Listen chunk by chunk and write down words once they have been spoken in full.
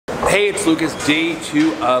Hey, it's Lucas, day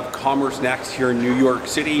 2 of Commerce Next here in New York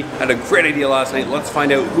City. Had a great idea last night. Let's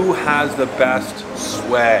find out who has the best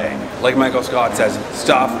swag. Like Michael Scott says,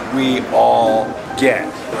 stuff we all get.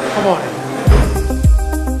 Come on in.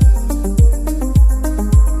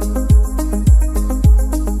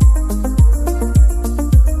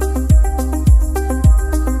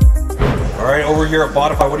 All right, over here at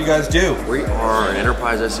Spotify, what do you guys do? We are an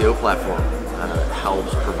enterprise SEO platform that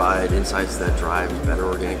helps provide insights that drive better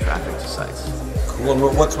organic traffic to sites. Cool,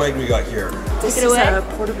 and what swag we got here? This is a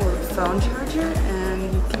portable phone charger, and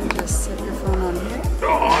you can just set your phone on here. Oh,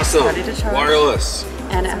 awesome! Ready to charge. Wireless.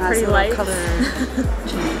 And it has a little color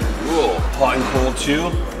change. Cool. Hot and cold too?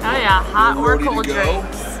 Oh yeah, hot or cold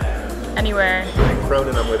drinks. Anywhere. I'm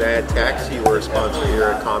Cronin, I'm with Ad Taxi. We're a sponsor here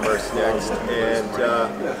at Commerce Next.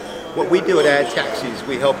 And what we do at Ad Taxi is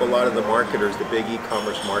we help a lot of the marketers, the big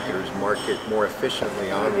e-commerce marketers, market more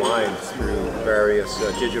efficiently online through various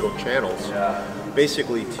digital channels,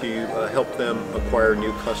 basically to help them acquire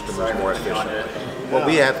new customers more efficiently. What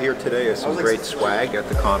we have here today is some great swag at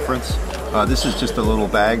the conference. This is just a little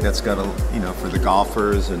bag that's got a, for the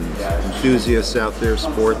golfers and enthusiasts out there,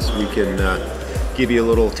 sports. We can give you a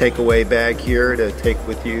little takeaway bag here to take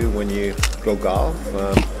with you when you go golf.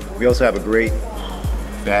 We also have a great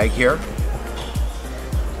bag here.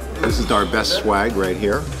 This is our best swag right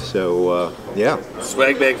here. So yeah.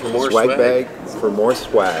 Swag bag for more swag. Swag bag for more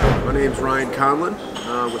swag. My name's Ryan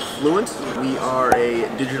Conlon with Fluent. We are a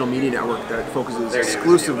digital media network that focuses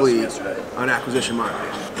exclusively on acquisition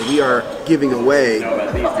marketing. And we are giving away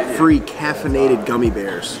free caffeinated gummy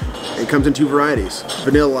bears. It comes in 2 varieties,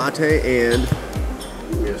 vanilla latte and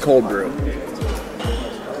cold brew.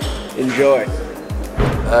 Enjoy.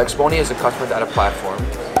 Exponia is a customer data platform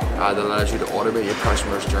that allows you to automate your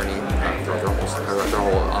customer's journey through their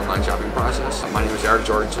whole online shopping process. My name is Eric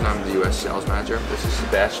Jorgensen. I'm the U.S. sales manager. This is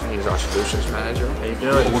Sebastian. He's our solutions manager. How you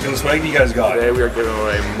doing? What kind of swag do you guys got? Today we are giving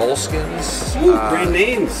away Moleskins, great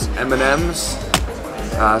names, M&Ms,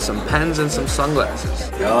 some pens, and some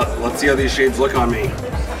sunglasses. Yeah, let's see how these shades look on me.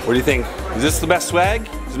 What do you think? Is this the best swag?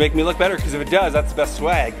 Does it make me look better? Because if it does, that's the best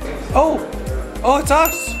swag. Oh, it's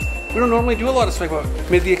us. We don't normally do a lot of swag, but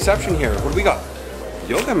made the exception here. What do we got?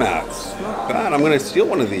 Yoga mats. Not bad. I'm gonna steal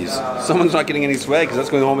one of these. Someone's not getting any swag because that's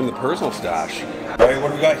going home in the personal stash. All right,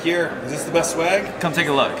 what do we got here? Is this the best swag? Come take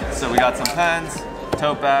a look. So we got some pens,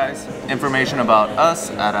 tote bags, information about us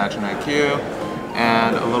at Action IQ,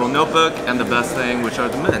 and a little notebook, and the best thing, which are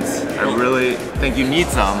the mints. I really think you need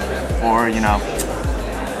some for,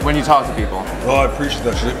 when you talk to people. Oh, I appreciate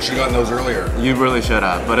that. Should have gotten those earlier. You really should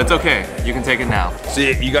have, but it's okay. You can take it now.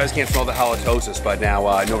 See, you guys can't smell the halitosis, but now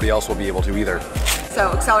nobody else will be able to either. So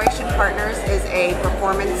Acceleration Partners is a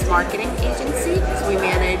performance marketing agency. So we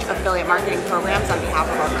manage affiliate marketing programs on behalf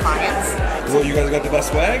of our clients. Well, you guys got the best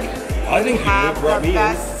swag? I think you brought me in. The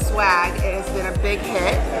best swag. It has been a big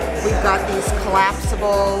hit. We've got these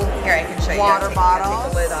collapsible water bottles.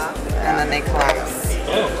 Take the lid off, and then they collapse.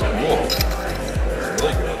 Oh, cool.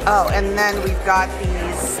 Oh, and then we've got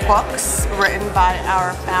these books written by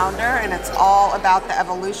our founder, and it's all about the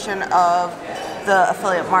evolution of the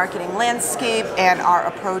affiliate marketing landscape and our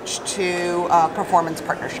approach to performance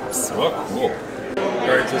partnerships. Oh, cool.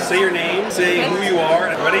 All right, so say your name, say who you are,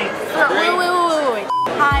 and ready? Wait.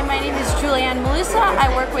 Hi, my name is Julianne Melissa.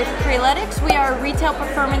 I work with Preletics. We are a retail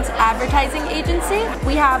performance advertising agency.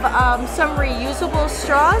 We have some reusable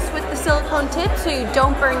straws with the silicone tip so you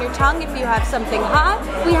don't burn your tongue if you have something hot.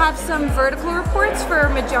 We have some vertical reports for a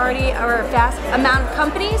majority or a vast amount of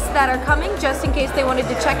companies that are coming just in case they wanted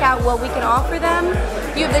to check out what we can offer them.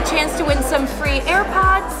 You have the chance to win some free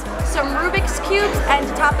AirPods, some Rubik's Cubes, and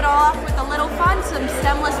to top it all off with a little fun, some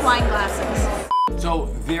stemless wine glasses.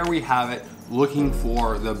 So there we have it. Looking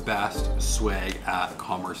for the best swag at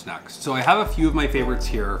Commerce Next. So I have a few of my favorites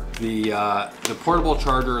here. The portable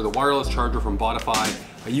charger, the wireless charger from Spotify,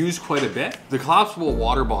 I use quite a bit. The collapsible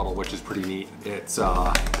water bottle, which is pretty neat. It's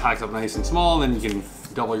packs up nice and small, and then you can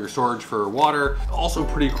double your storage for water. Also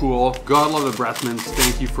pretty cool. God love the breath mints.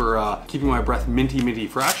 Thank you for keeping my breath minty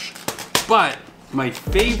fresh. But my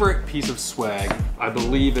favorite piece of swag, I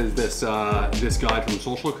believe, is this this guide from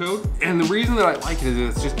Social Code. And the reason that I like it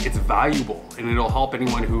is it's valuable and it'll help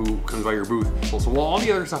anyone who comes by your booth. So while all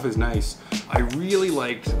the other stuff is nice, I really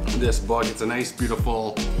liked this book. It's a nice,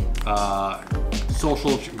 beautiful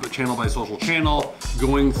social channel by social channel,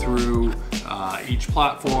 going through each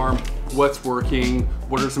platform, what's working,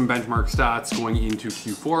 what are some benchmark stats going into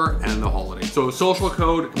Q4 and the holiday. So Social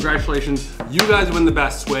Code, congratulations. You guys win the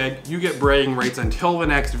best swag. You get bragging rights until the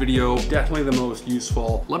next video. Definitely the most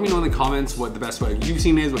useful. Let me know in the comments what the best swag you've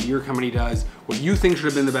seen is, what your company does, what you think should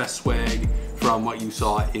have been the best swag from what you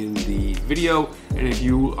saw in the video. And if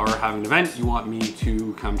you are having an event, you want me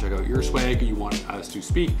to come check out your swag, you want us to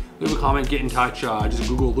speak, leave a comment, get in touch, just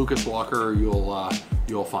Google Lucas Walker,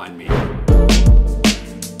 you'll find me.